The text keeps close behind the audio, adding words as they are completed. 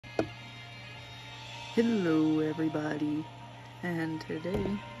Hello everybody, and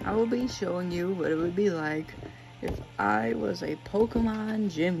today I will be showing you what it would be like if I was a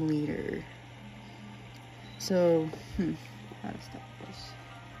Pokemon gym leader. So, how to start this?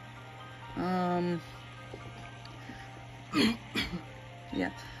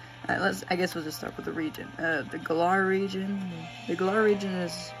 Yeah, I guess we'll just start with the region. The Galar region. The Galar region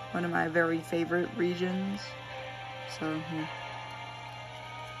is one of my very favorite regions. So, yeah.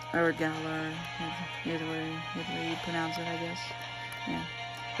 Or Galar, either way you pronounce it, I guess. Yeah.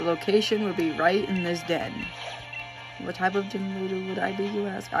 The location would be right in this den. What type of gym leader would I be, you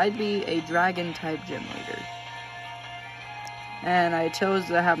ask? I'd be a dragon-type gym leader. And I chose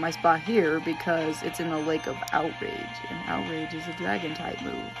to have my spot here because it's in the Lake of Outrage, and Outrage is a dragon-type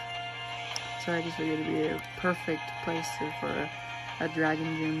move. So I just figured it'd be a perfect place for a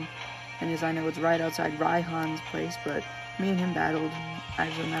dragon gym. And as I know, it's right outside Raihan's place, but me and him battled. I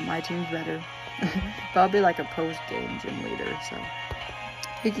learned that my team's better. But I'll be like a post-game gym leader, so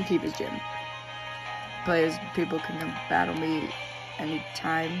he can keep his gym. People can come battle me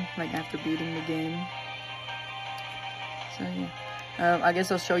anytime, like after beating the game. So yeah. I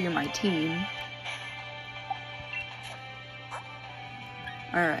guess I'll show you my team.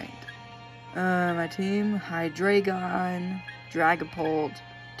 Alright. My team, Hydreigon, Dragapult,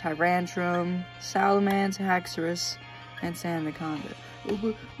 Tyrantrum, Salamence, Haxorus, and Sandaconda.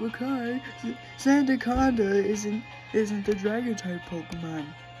 Oh, but Kai, Sandaconda isn't the dragon-type Pokemon.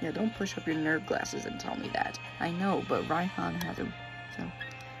 Yeah, don't push up your nerd glasses and tell me that. I know, but Raihan has him. So,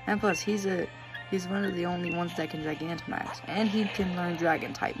 and plus, he's one of the only ones that can Gigantamax, and he can learn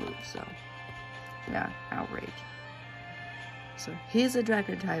Dragon-type moves. So, yeah, Outrage. So he's a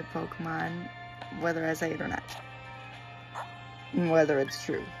Dragon-type Pokemon, whether I say it or not. Whether it's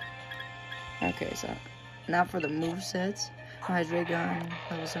true. Okay, so now for the movesets. Hydreigon,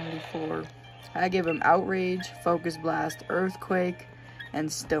 level 74. I give him Outrage, Focus Blast, Earthquake,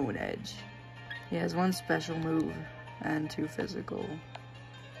 and Stone Edge. He has one special move and 2 physical.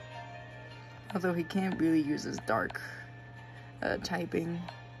 Although he can't really use his Dark typing.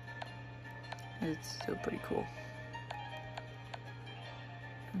 It's still pretty cool.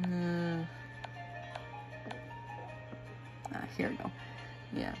 Here we go.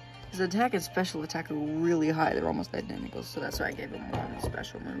 Yeah. His attack and special attack are really high. They're almost identical, so that's why I gave him one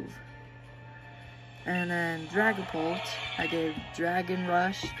special move. And then Dragapult, I gave Dragon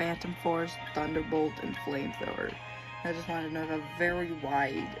Rush, Phantom Force, Thunderbolt, and Flamethrower. I just wanted to know a very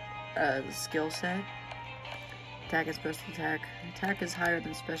wide skill set. Attack and special attack. Attack is higher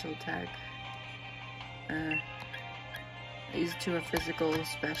than special attack. These two are physical,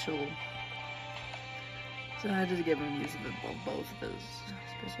 special. So I just give him use of both of his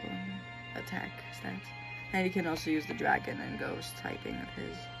special attack stats. And he can also use the Dragon and Ghost typing of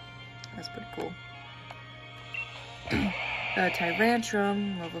his. That's pretty cool.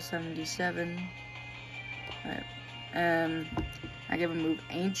 Tyrantrum, level 77. I give him move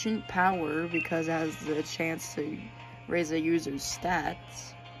Ancient Power because it has the chance to raise a user's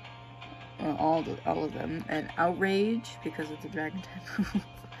stats. All of them. And Outrage because it's a Dragon type move.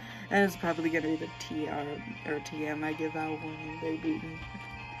 And it's probably gonna be the TR or TM I give out when they beat me.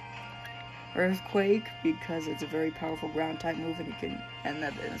 Earthquake because it's a very powerful ground type move, and and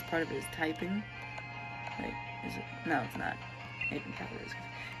it's part of his typing. Wait, is it? No, it's not. Ancient Power is.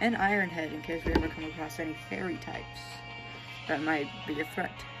 And Iron Head in case we ever come across any fairy types that might be a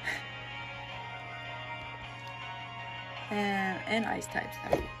threat. and ice types.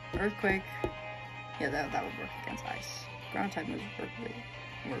 Earthquake. Yeah, that would work against ice. Ground type moves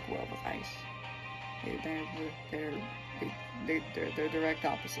work well with ice. They're direct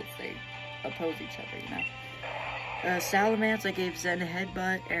opposites. They oppose each other, you know. Salamence, I gave Zen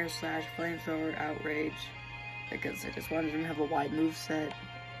Headbutt, Air Slash, Flamethrower, Outrage, because I just wanted him to have a wide move set,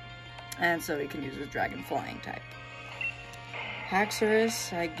 and so he can use his Dragon Flying type.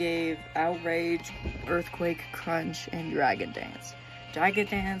 Haxorus, I gave Outrage, Earthquake, Crunch, and Dragon Dance. Dragon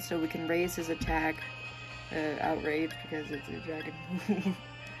Dance, so we can raise his attack. Outrage because it's a dragon move.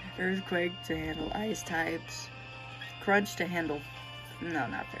 Earthquake to handle ice types. Crunch to handle... No,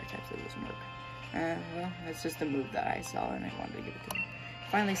 not fairy types, it doesn't work. Well, that's just a move that I saw and I wanted to give it to him.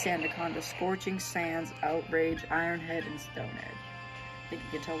 Finally, Sandaconda, Scorching Sands, Outrage, Iron Head, and Stone Edge. I think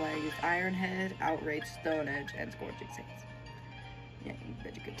you can tell why I used Iron Head, Outrage, Stone Edge, and Scorching Sands. Yeah, I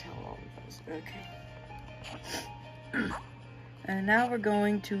bet you could tell all of those. Okay. And now we're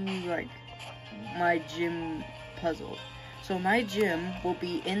going to, like, my gym puzzle. So my gym will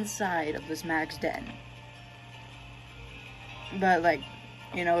be inside of this max den. But like,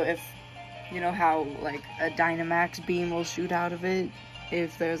 you know, if you know how like a Dynamax beam will shoot out of it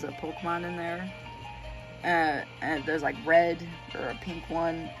if there's a Pokemon in there. and there's like red or a pink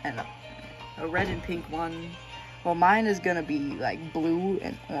one and a red and pink one. Well, mine is gonna be like blue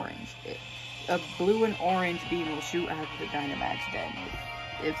and orange. A blue and orange beam will shoot out of the Dynamax den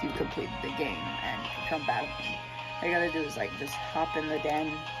if you complete the game and come back. All you gotta do is like just hop in the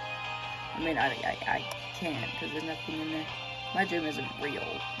den. I mean, I can't because there's nothing in there. My gym isn't real,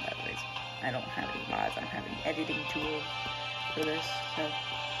 by the way. I don't have any mods. I don't have any editing tools for this, so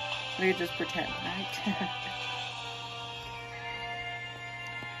we could just pretend, right?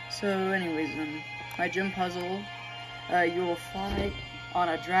 So, anyways, my gym puzzle, you will fly on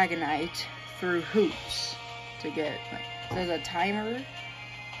a Dragonite through hoops to get. There's a timer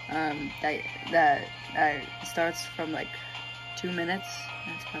that starts from like 2 minutes.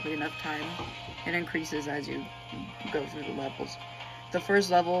 That's probably enough time. It increases as you go through the levels. The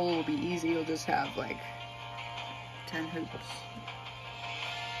first level will be easy. You'll just have like 10 hoops.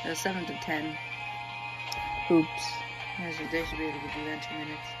 7 to 10 hoops. They should be able to do that in 2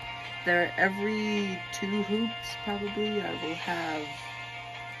 minutes. There, every 2 hoops probably, I will have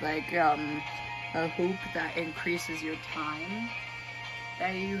like a hoop that increases your time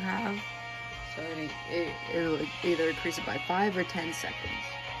that you have. So it'll either increase it by 5 or 10 seconds,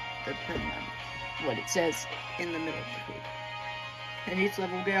 depending on what it says in the middle of the hoop. And each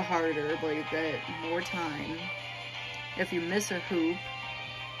level will get harder, but you get more time. If you miss a hoop,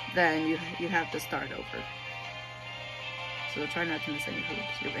 then you have to start over. So try not to miss any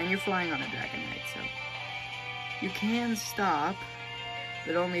hoops. And you're flying on a Dragonite, so you can stop,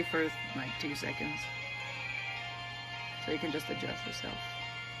 but only for like 2 seconds. So you can just adjust yourself.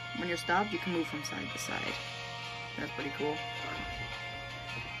 When you're stopped, you can move from side to side. That's pretty cool.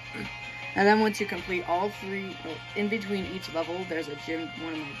 And then once you complete all 3, in between each level, there's one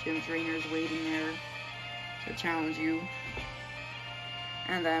of my gym trainers waiting there to challenge you.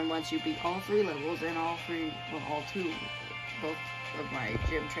 And then once you beat all 3 levels and both of my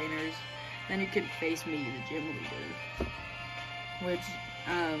gym trainers, then you can face me, the gym leader. Which,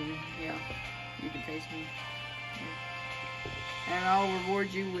 yeah, you can face me. Yeah. And I'll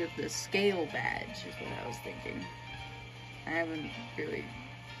reward you with the scale badge, is what I was thinking. I don't really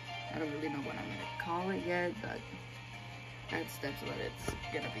know what I'm gonna call it yet, but that's what it's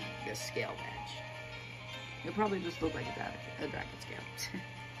gonna be, the scale badge. It'll probably just look like a dragon scale.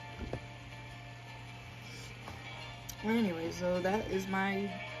 Well, anyway, so that is my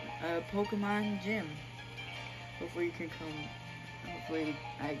Pokemon gym. Hopefully you can come. Hopefully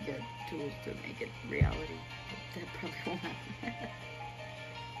I get tools to make it reality. But that probably won't happen.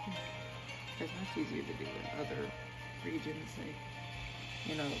 It's much easier to do in other regions, like,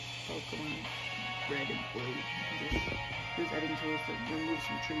 you know, Pokemon Red and Blue. You can just use editing tools to remove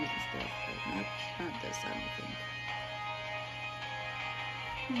some trees and stuff, but not this, I don't think.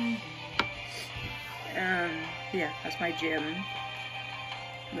 Yeah, that's my gym.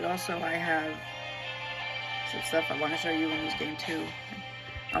 But also I have some stuff I want to show you in this game too.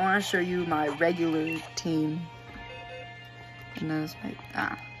 I want to show you my regular team. And that's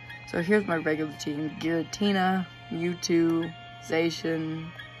my, so here's my regular team. Giratina, Mewtwo,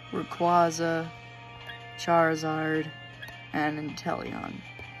 Zacian, Rayquaza, Charizard, and Inteleon.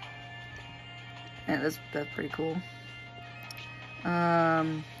 And that's pretty cool.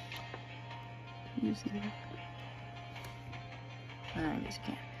 You see that? I guess you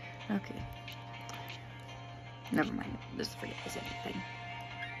can't. Okay. Never mind. Just forget this anything.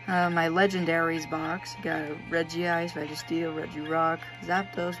 My legendaries box. Got Regice, Registeel, Regirock,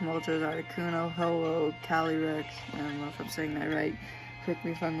 Zapdos, Moltres, Articuno, Ho-Oh, Calyrex. I don't know if I'm saying that right. Correct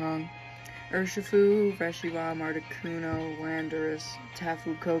me if I'm wrong. Urshifu, Reshiram, Articuno, Landorus,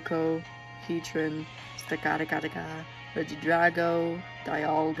 Tafu Koko, Heatran, Stakataka, Regidrago,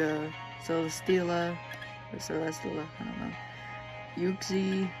 Dialga, Celesteela, or Celesteela, I don't know.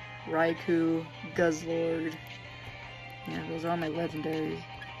 Uxie, Raikou, Guzzlord. Yeah, those are all my legendaries.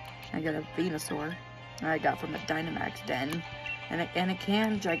 I got a Venusaur I got from the Dynamax den, and a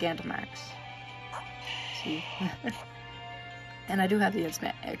can Gigantamax. See? And I do have the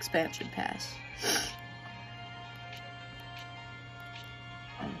expansion pass.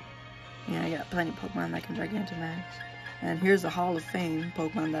 Yeah, I got plenty of Pokemon that can Gigantamax. And here's the Hall of Fame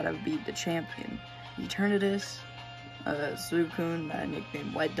Pokemon that I've beat the champion. Eternatus, Suicune, that I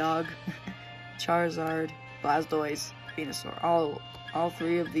nicknamed Wet Dog, Charizard, Blastoise, Venusaur. All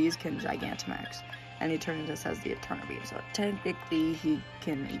 3 of these can Gigantamax. And Eternatus has the Eternabeam, so technically he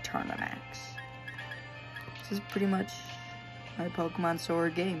can Eternamax. This is pretty much my Pokemon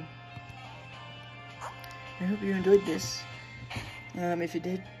Sword game. I hope you enjoyed this. If you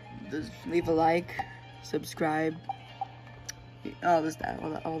did, just leave a like, subscribe, all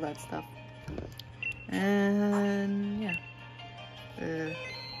that stuff. And yeah.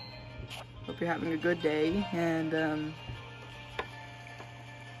 Hope you're having a good day, and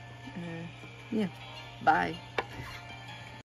yeah, bye.